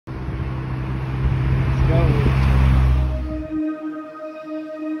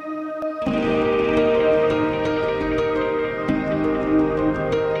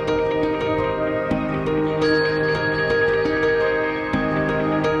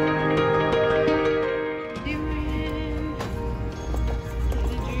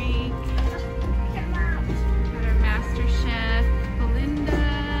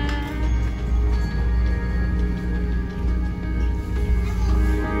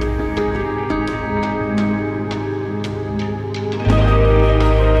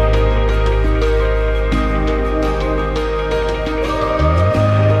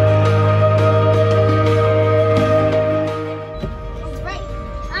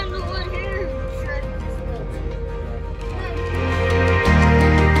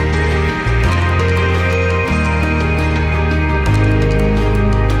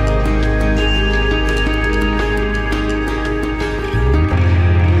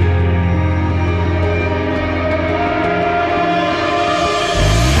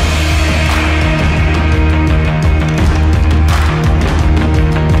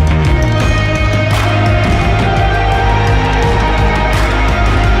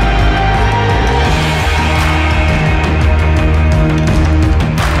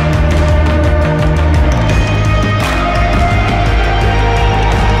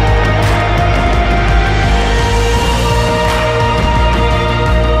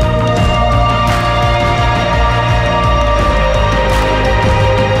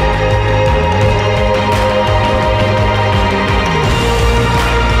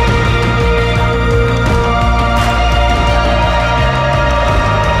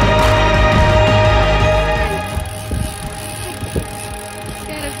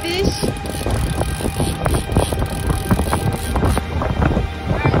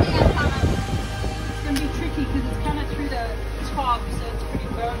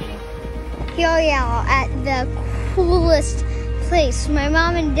material at the coolest place. My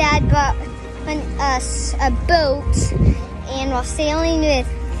mom and dad bought us a boat, and we're sailing with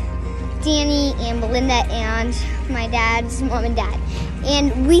Danny and Belinda and my dad's mom and dad.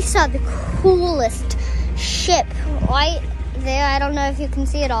 And we saw the coolest ship right there. I don't know if you can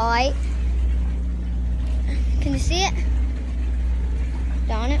see it all right. Can you see it?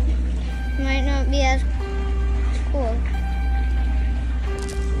 Darn it. Might not be as cool.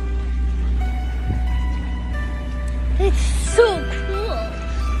 It's so cool.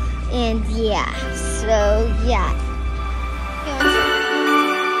 And yeah, so yeah.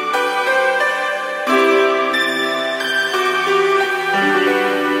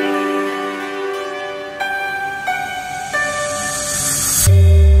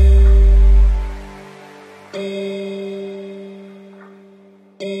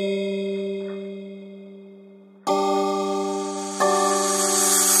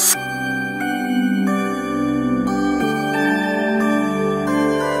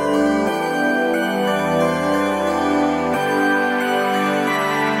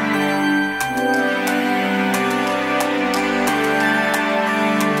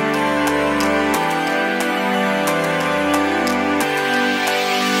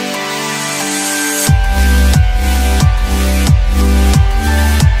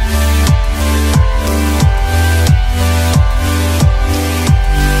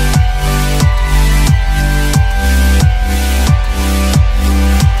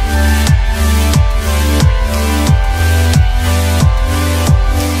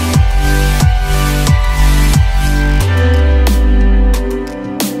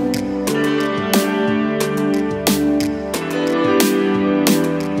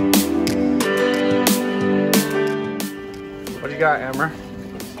 What do you got, Emma?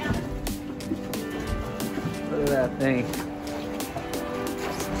 Look at that thing.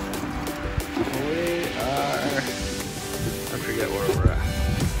 We are... I forget where we're at.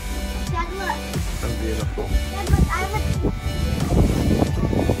 Dad, look. So beautiful. Dad, look.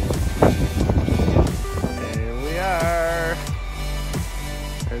 Here we are.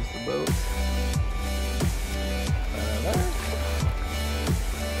 There's the boat.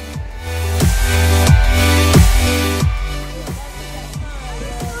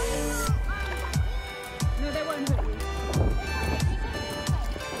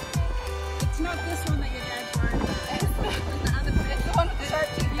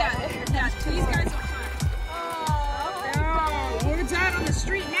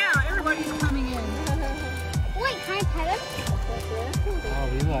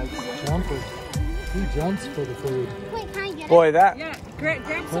 Jumping. He jumps for the food. Wait, can I get it? Boy, that. Yeah,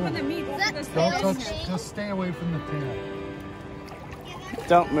 grab some of the meat. Don't touch. Just stay away from the pan.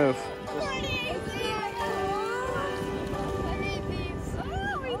 Don't move.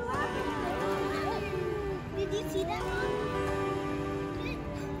 Did you see that one?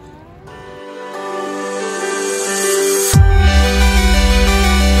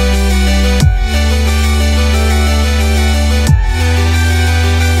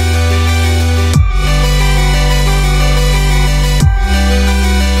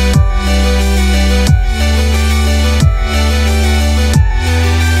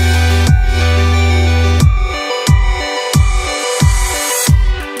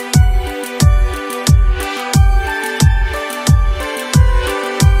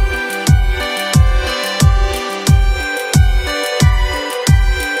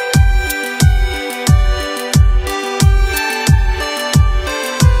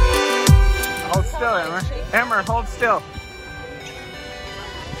 Emma, hold still.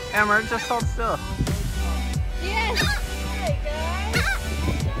 Emma, just hold still. Yes. Hey, guys.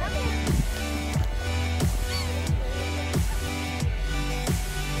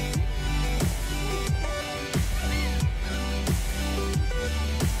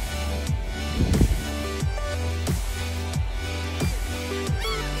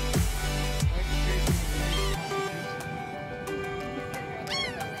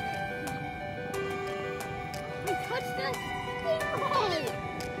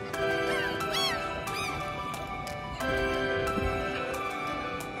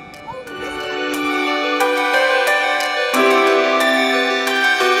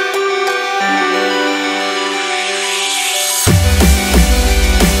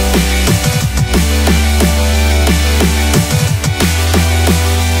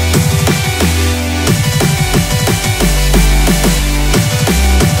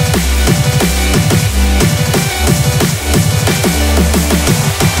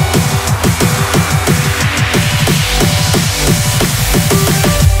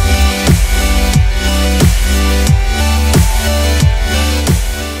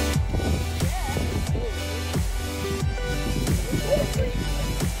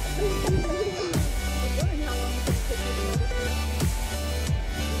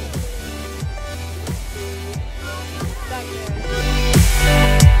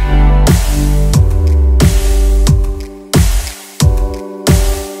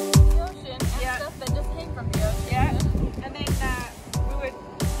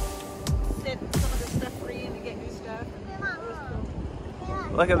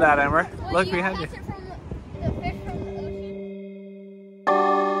 Look at that, Emmer. Look behind you. Here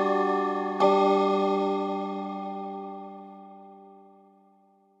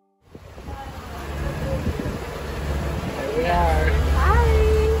we are. Hi.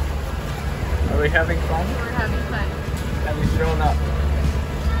 Are we having fun? We're having fun. Have you thrown up?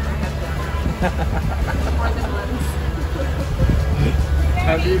 More than once.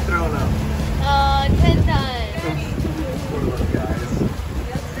 Have you thrown up? 10 times. Poor little guys.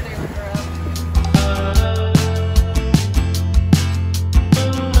 Yesterday we were up.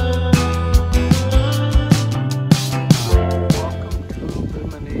 Welcome to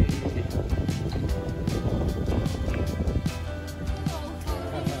Bimini.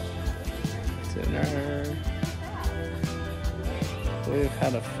 Dinner. We've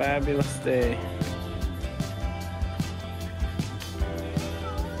had a fabulous day.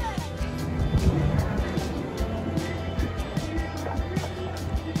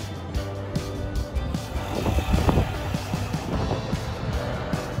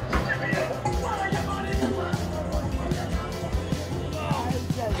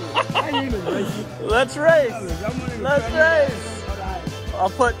 Let's race! Let's race! I'll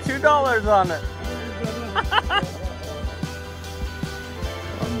put $2 on it.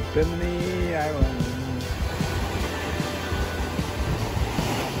 On Bimini Island.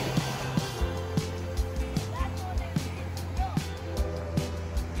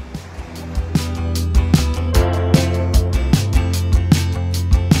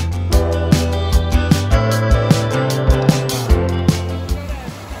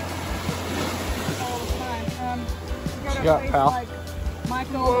 You got, pal? like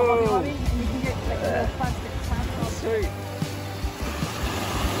Michael or Bobby, and you can get like little plastic samples. Sweet.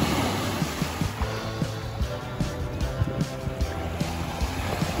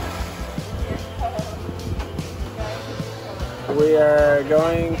 We are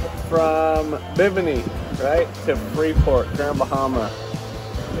going from Bimini, right, to Freeport, Grand Bahama.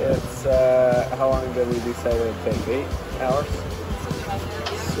 It's, how long did we decide it would take? 8 hours?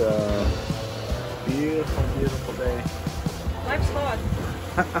 So, beautiful, beautiful day. Life's hard.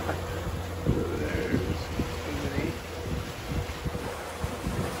 There's Bimini.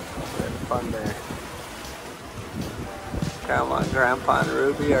 Good fun there. Grandma, Grandpa, and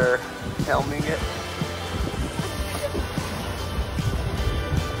Ruby are filming it.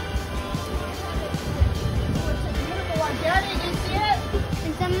 Daddy, did you see it?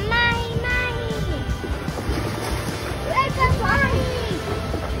 It's a mahi-mahi. It's a mahi.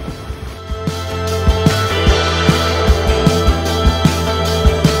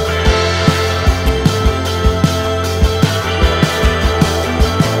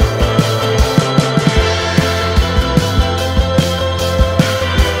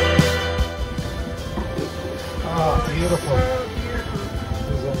 Oh, beautiful.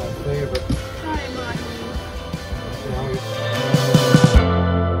 These are my favorite. Hi, Mommy.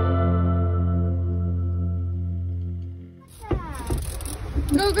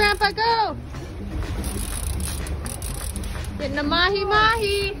 Go, Grandpa, go! Getting a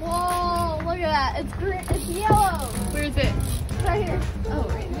mahi-mahi. Whoa, look at that. It's green. It's yellow. Where is it? It's right here. Oh,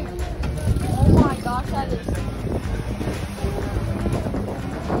 right here. Oh my gosh, that is cool.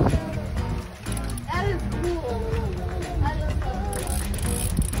 That is so cool.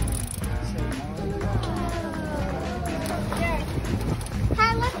 Here. Hi,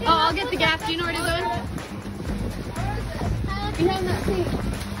 let's Oh, I'll get the gas. Do you know where to go? Behind that seat.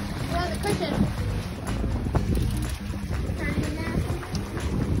 Behind the cushion.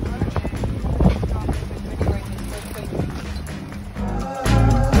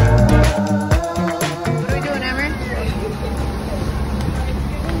 What are we doing, Emmer?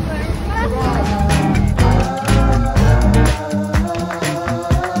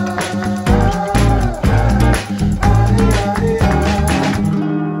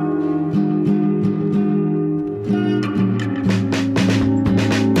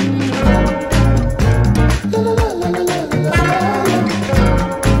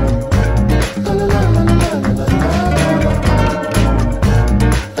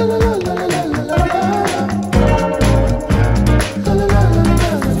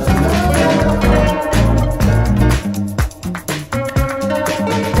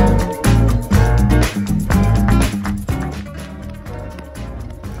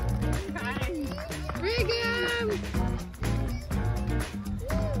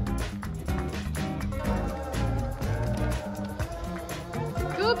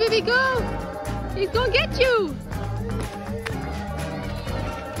 Go, baby, go! He's gonna get you!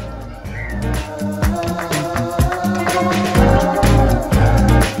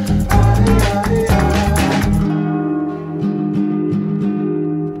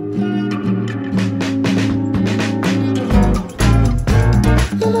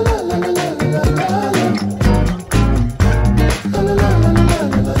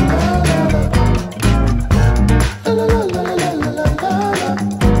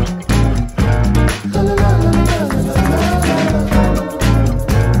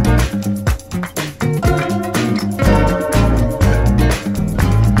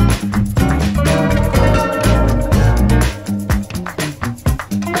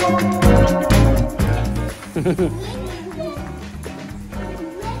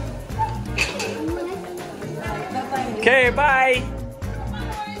 Okay, bye.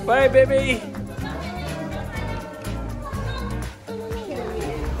 Bye, baby.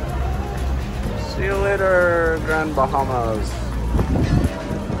 See you later, Grand Bahamas.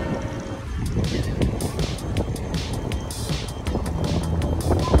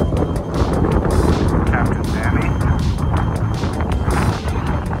 Captain Danny.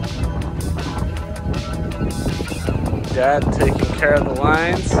 Dad taking care of the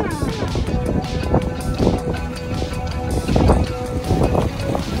lines.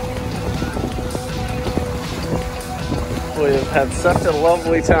 We've had such a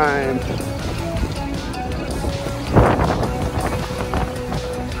lovely time.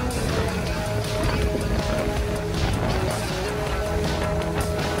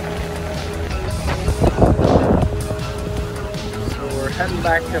 So we're heading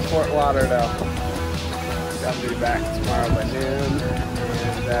back to Fort Lauderdale. Gotta be back tomorrow by noon.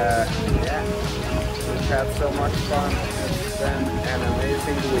 And yeah, we've had so much fun. It's been an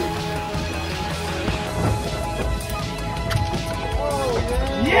amazing week.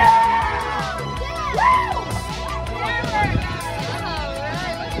 Yeah!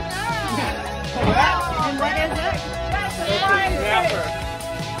 And what is it? That's a snapper.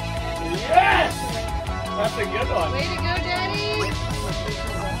 Yes! That's a good one. Way to go, Daddy.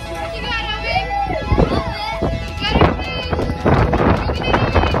 What you got, Obi?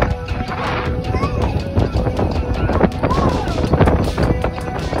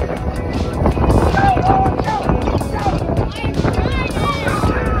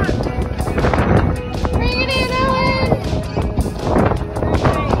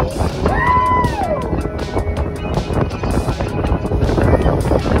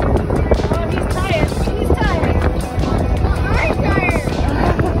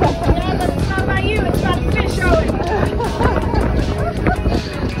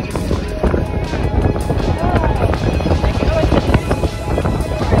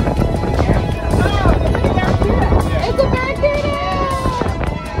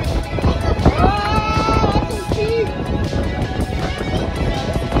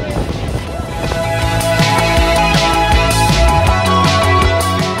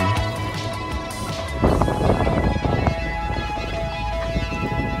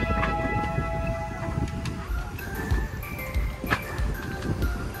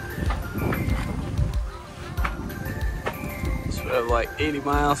 We have like 80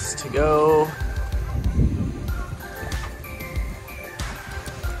 miles to go.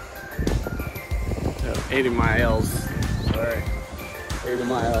 No, 80 miles, sorry. 80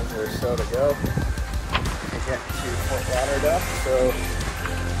 miles or so to go to get to Fort Lauderdale. So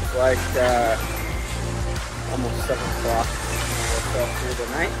it's like almost 7 o'clock. We'll go through the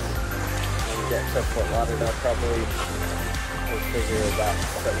night and get to Fort Lauderdale probably, we'll figure about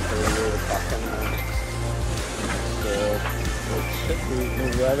 7:30 or 8 o'clock in the morning. So it should be,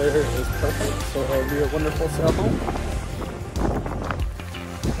 the weather is perfect, so it'll be a wonderful sail home.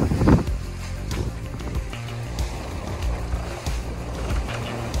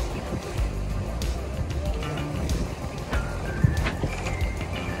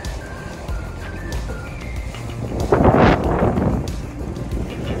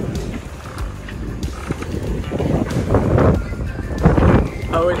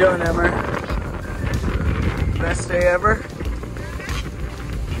 How we doing, Emmer? Best day ever?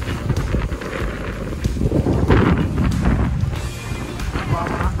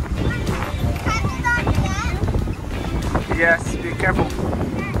 Yes, be careful.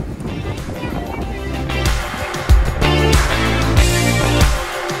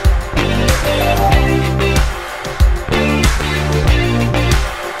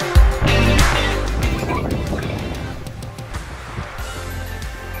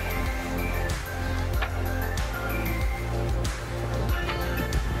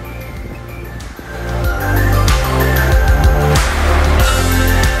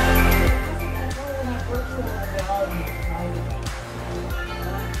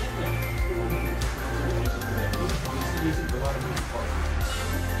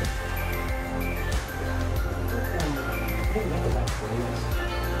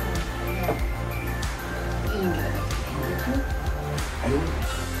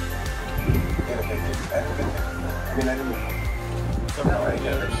 I mean, I didn't